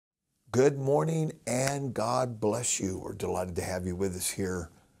Good morning and God bless you. We're delighted to have you with us here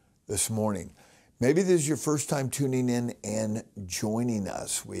this morning. Maybe this is your first time tuning in and joining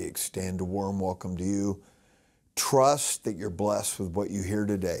us. We extend a warm welcome to you. Trust that you're blessed with what you hear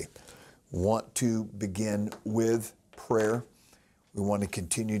today. Want to begin with prayer. We want to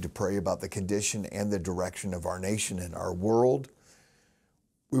continue to pray about the condition and the direction of our nation and our world.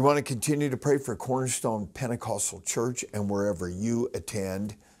 We want to continue to pray for Cornerstone Pentecostal Church, and wherever you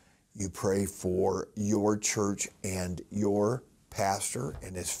attend, you pray for your church and your pastor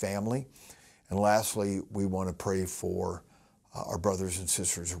and his family. And lastly, we want to pray for our brothers and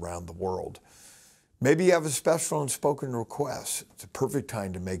sisters around the world. Maybe you have a special unspoken request. It's a perfect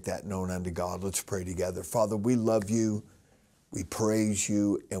time to make that known unto God. Let's pray together. Father, we love you, we praise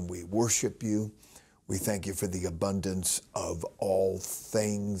you, and we worship you. We thank you for the abundance of all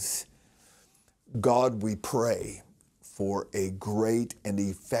things. God, we pray for a great and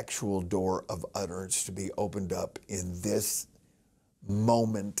effectual door of utterance to be opened up in this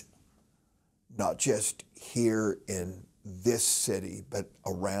moment, not just here in this city, but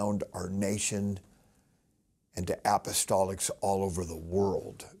around our nation and to apostolics all over the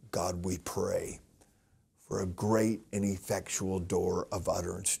world. God, we pray for a great and effectual door of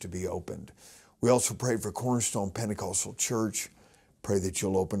utterance to be opened. We also pray for Cornerstone Pentecostal Church. Pray that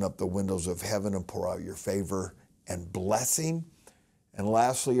you'll open up the windows of heaven and pour out your favor and blessing. And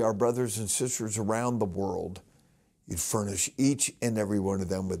lastly, our brothers and sisters around the world, you'd furnish each and every one of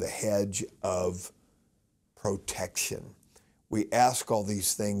them with a hedge of protection. We ask all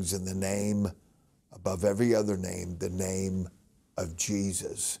these things in the name, above every other name, the name of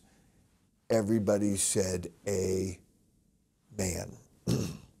Jesus. Everybody said, amen.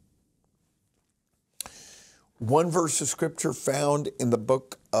 One verse of scripture found in the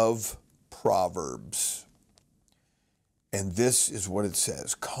book of Proverbs. And this is what it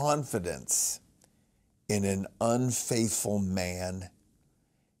says: confidence in an unfaithful man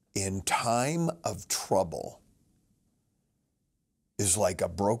in time of trouble is like a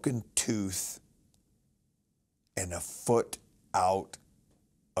broken tooth and a foot out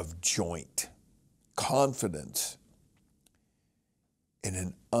of joint. Confidence in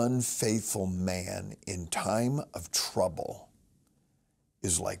an unfaithful man in time of trouble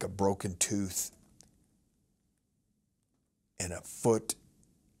is like a broken tooth and a foot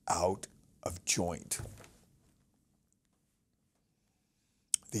out of joint.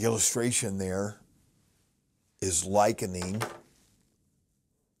 The illustration there is likening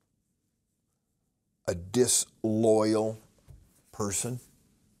a disloyal person,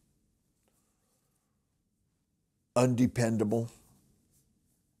 undependable.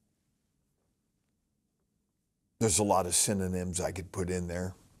 There's a lot of synonyms I could put in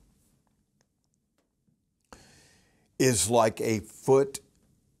there. Is like a foot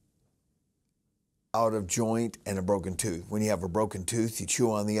out of joint and a broken tooth. When you have a broken tooth, you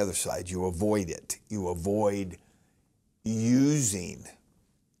chew on the other side. You avoid it. You avoid using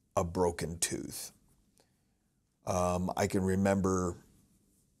a broken tooth. I can remember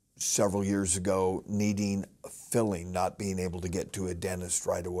several years ago needing a filling, not being able to get to a dentist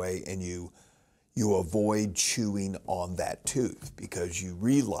right away, and you avoid chewing on that tooth because you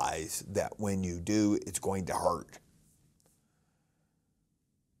realize that when you do, it's going to hurt.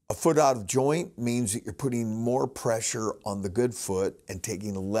 A foot out of joint means that you're putting more pressure on the good foot and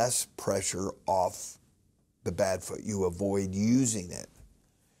taking less pressure off the bad foot. You avoid using it.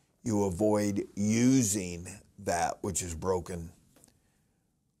 You avoid using that which is broken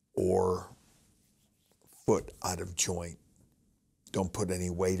or foot out of joint. Don't put any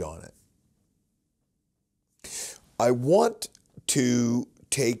weight on it. I want to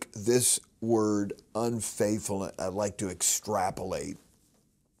take this word unfaithful, and I'd like to extrapolate.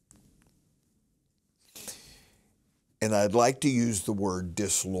 And I'd like to use the word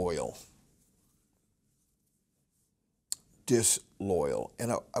disloyal. Disloyal.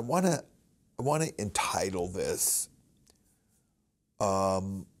 And I want to entitle this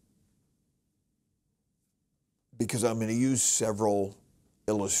because I'm going to use several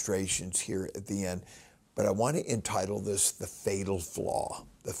illustrations here at the end, but I want to entitle this The Fatal Flaw.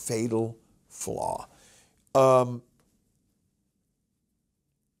 The Fatal Flaw.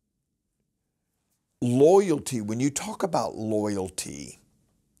 Loyalty, when you talk about loyalty,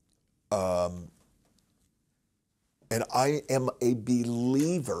 and I am a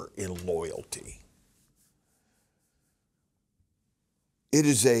believer in loyalty. It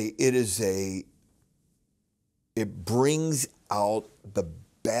brings out the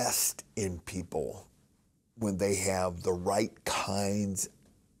best in people when they have the right kinds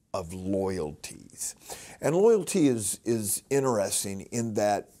of loyalties. And loyalty is interesting in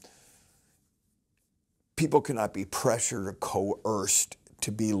that people cannot be pressured or coerced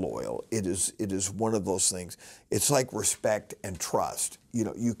to be loyal. It is one of those things. It's like respect and trust. You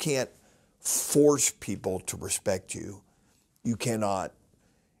know, you can't force people to respect you. You cannot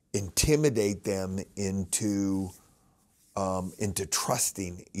intimidate them into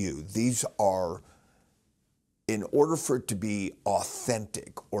trusting you. These are, in order for it to be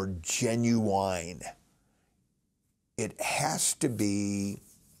authentic or genuine, it has to be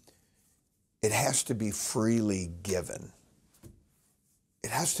freely given. It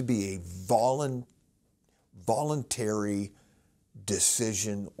has to be a voluntary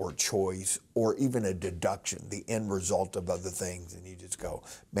decision or choice, or even a deduction, the end result of other things. And you just go,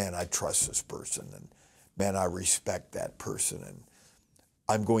 man, I trust this person, and man, I respect that person, and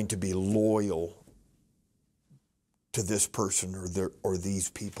I'm going to be loyal to this person or these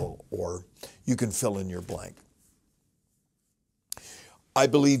people, or you can fill in your blank. I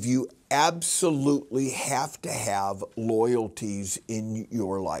believe you absolutely have to have loyalties in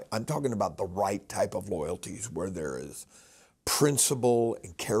your life. I'm talking about the right type of loyalties where there is principle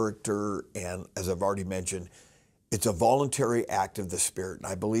and character, and as I've already mentioned, it's a voluntary act of the Spirit, and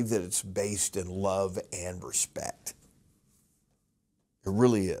I believe that it's based in love and respect. It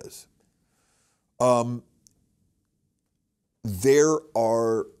really is. There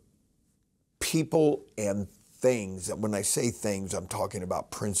are people and things, and when I say things, I'm talking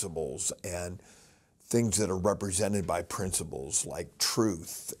about principles and things that are represented by principles like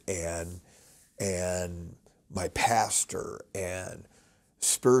truth and my pastor and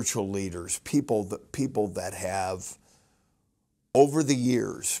spiritual leaders, people that have over the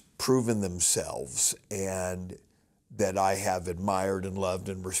years proven themselves and that I have admired and loved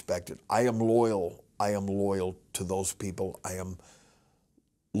and respected. I am loyal. I am loyal to those people. I am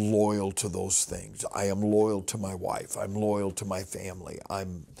loyal to those things. I am loyal to my wife. I'm loyal to my family.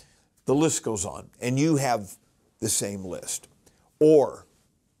 The list goes on. And you have the same list. Or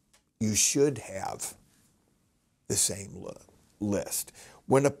you should have the same list.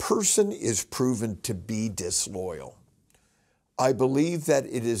 When a person is proven to be disloyal, I believe that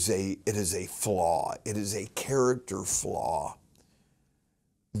it is a flaw. It is a character flaw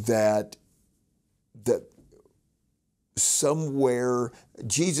that somewhere,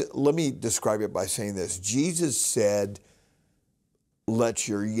 Jesus, let me describe it by saying this. Jesus said, let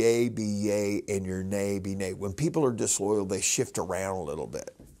your yea be yea and your nay be nay. When people are disloyal, they shift around a little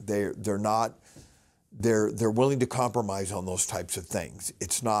bit. They're willing to compromise on those types of things.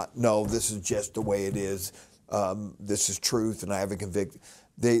 It's not, no, this is just the way it is. This is truth, and I have a conviction.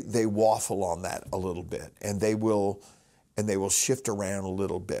 They waffle on that a little bit, and they will shift around a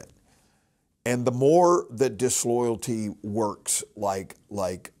little bit. And the more that disloyalty works like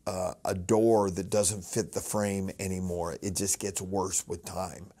a door that doesn't fit the frame anymore, it just gets worse with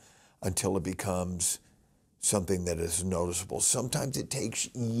time until it becomes something that is noticeable. Sometimes it takes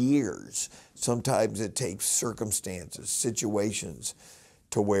years. Sometimes it takes circumstances, situations,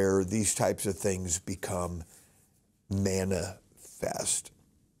 to where these types of things become manifest.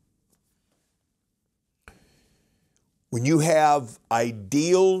 When you have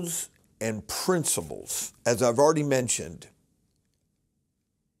ideals and principles, as I've already mentioned,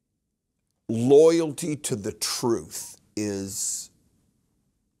 loyalty to the truth is,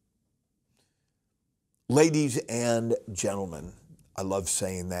 ladies and gentlemen, I love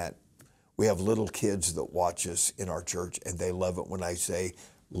saying that. We have little kids that watch us in our church, and they love it when I say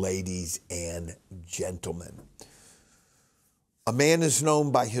ladies and gentlemen. A man is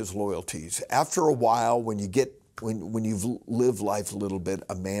known by his loyalties. After a while, when you've lived life a little bit,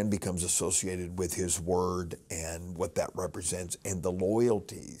 a man becomes associated with his word and what that represents and the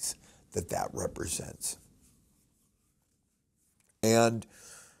loyalties that represents. And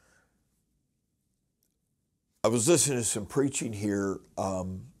I was listening to some preaching here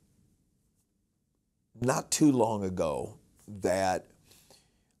not too long ago that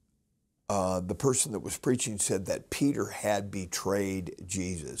the person that was preaching said that Peter had betrayed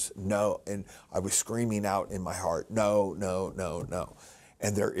Jesus. No, and I was screaming out in my heart, no, no, no, no.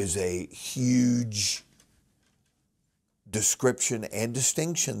 And there is a huge description and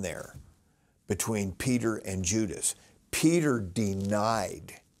distinction there between Peter and Judas. Peter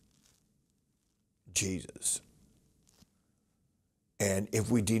denied Jesus. And if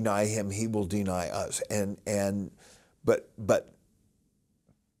we deny him, he will deny us. But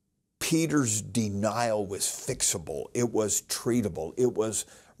Peter's denial was fixable. It was treatable. It was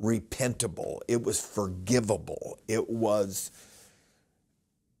repentable. It was forgivable. It was,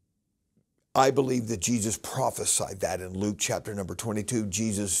 I believe that Jesus prophesied that in Luke chapter number 22.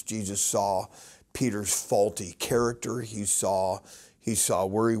 Jesus saw Peter's faulty character. He saw He saw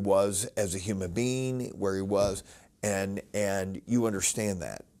where he was as a human being, where he was, and you understand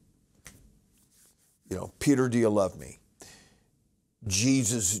that. You know, Peter, do you love me?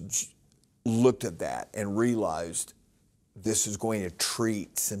 Jesus looked at that and realized this is going to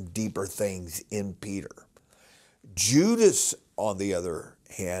treat some deeper things in Peter. Judas, on the other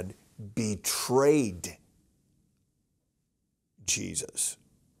hand, betrayed Jesus.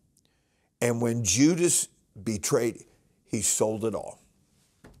 And when Judas betrayed, he sold it all.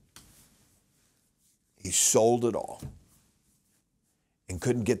 He sold it all and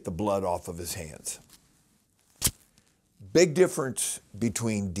couldn't get the blood off of his hands. Big difference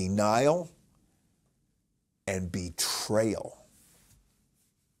between denial and betrayal.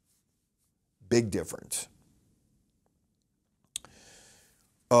 Big difference.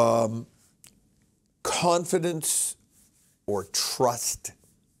 Confidence or trust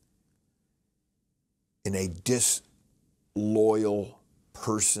in a disloyal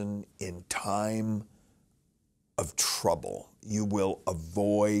person in time of trouble. You will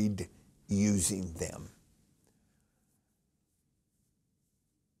avoid using them.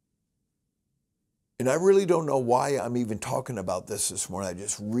 And I really don't know why I'm even talking about this morning. I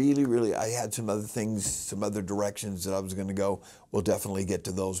just I had some other things, some other directions that I was going to go. We'll definitely get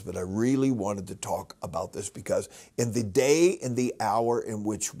to those, but I really wanted to talk about this because in the day and the hour in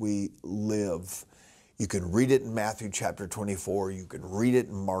which we live, you can read it in Matthew chapter 24, you can read it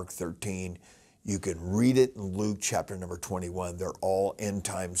in Mark 13, you can read it in Luke chapter number 21. They're all end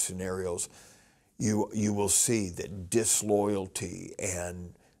time scenarios. You will see that disloyalty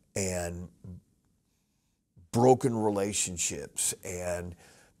and broken relationships and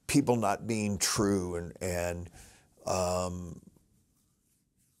people not being true and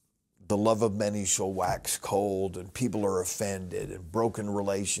the love of many shall wax cold and people are offended and broken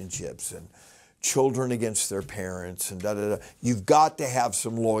relationships and children against their parents and da-da-da. You've got to have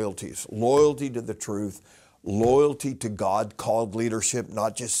some loyalties. Loyalty to the truth, loyalty to God-called leadership,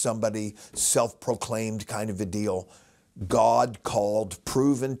 not just somebody self-proclaimed kind of a deal. God-called,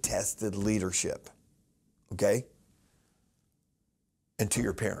 proven, tested leadership. Okay? And to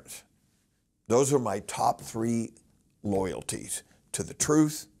your parents. Those are my top 3 loyalties. To the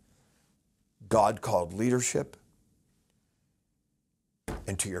truth, God-called leadership,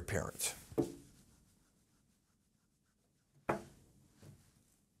 and to your parents.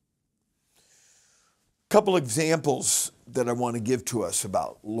 Couple examples that I want to give to us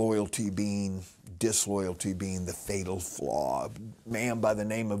about disloyalty being the fatal flaw. A man by the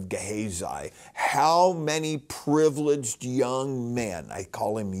name of Gehazi. How many privileged young men, I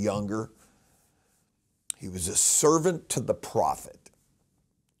call him younger, he was a servant to the prophet,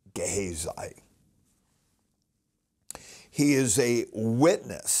 Gehazi. He is a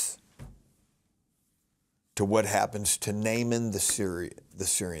witness to what happens to Naaman the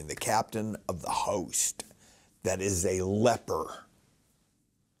Syrian, the captain of the host, that is a leper.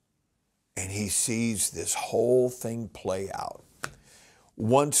 And he sees this whole thing play out.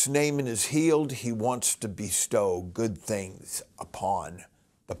 Once Naaman is healed, he wants to bestow good things upon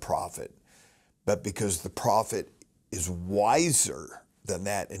the prophet. But because the prophet is wiser than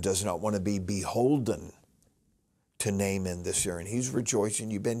that and does not want to be beholden to Naaman the Syrian, he's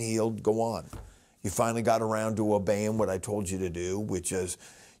rejoicing, you've been healed, go on. You finally got around to obeying what I told you to do, which is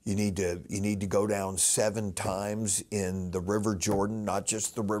you need to go down 7 times in the river Jordan, not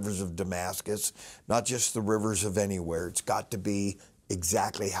just the rivers of Damascus, not just the rivers of anywhere. It's got to be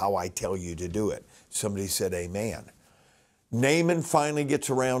exactly how I tell you to do it. Somebody said amen. Naaman finally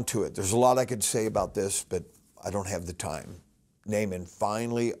gets around to it. There's a lot I could say about this, but I don't have the time. Naaman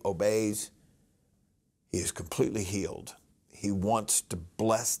finally obeys. He is completely healed. He wants to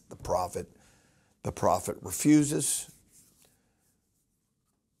bless the prophet. The prophet refuses.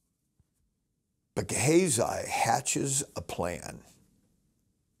 But Gehazi hatches a plan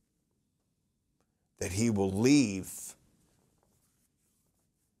that he will leave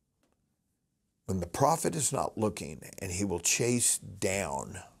when the prophet is not looking, and he will chase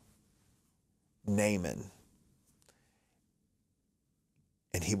down Naaman,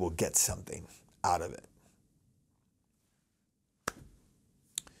 and he will get something out of it.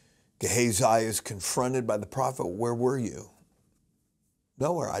 Gehazi is confronted by the prophet. Where were you?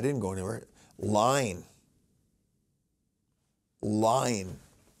 Nowhere. I didn't go anywhere. Lying.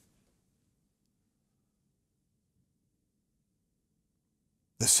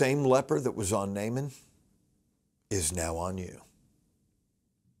 The same leper that was on Naaman is now on you.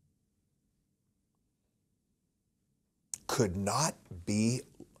 Could not be.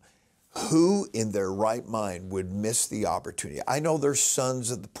 Who in their right mind would miss the opportunity? I know they're sons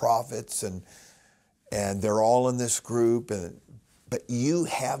of the prophets and they're all in this group, But you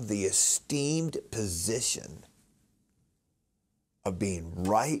have the esteemed position of being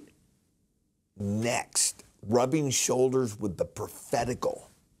right next, rubbing shoulders with the prophetical,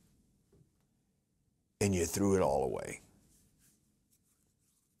 and you threw it all away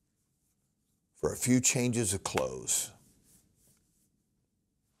for a few changes of clothes.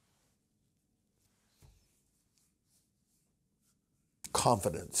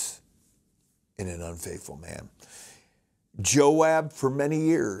 Confidence in an unfaithful man. Joab, for many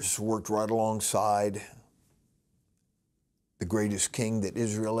years, worked right alongside the greatest king that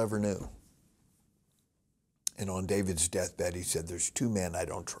Israel ever knew. And on David's deathbed, he said, there's two men I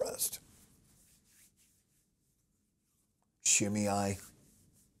don't trust. Shimei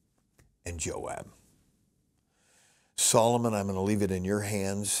and Joab. Solomon, I'm going to leave it in your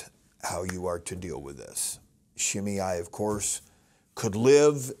hands how you are to deal with this. Shimei, of course, could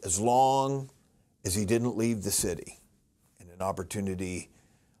live as long as he didn't leave the city. And an opportunity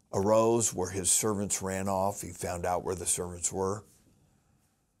arose where his servants ran off. He found out where the servants were,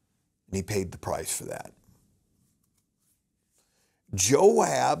 and he paid the price for that.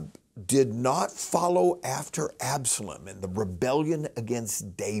 Joab did not follow after Absalom in the rebellion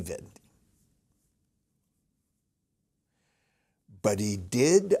against David, but he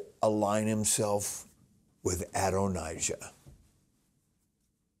did align himself with Adonijah.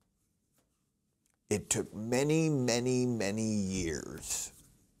 It took many, many, many years,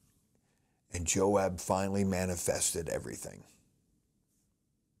 and Joab finally manifested everything.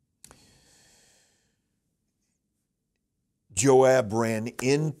 Joab ran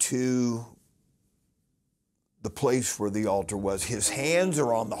into the place where the altar was. His hands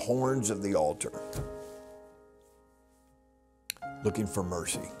are on the horns of the altar, looking for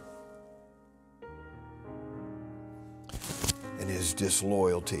mercy. And his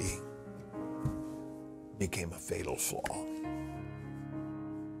disloyalty became a fatal flaw.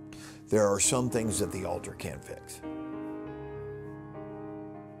 There are some things that the altar can't fix.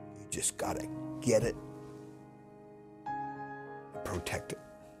 You just got to get it, protect it.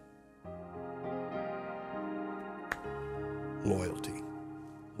 Loyalty,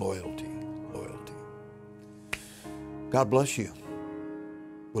 loyalty, loyalty. God bless you.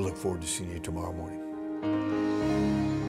 We'll look forward to seeing you tomorrow morning.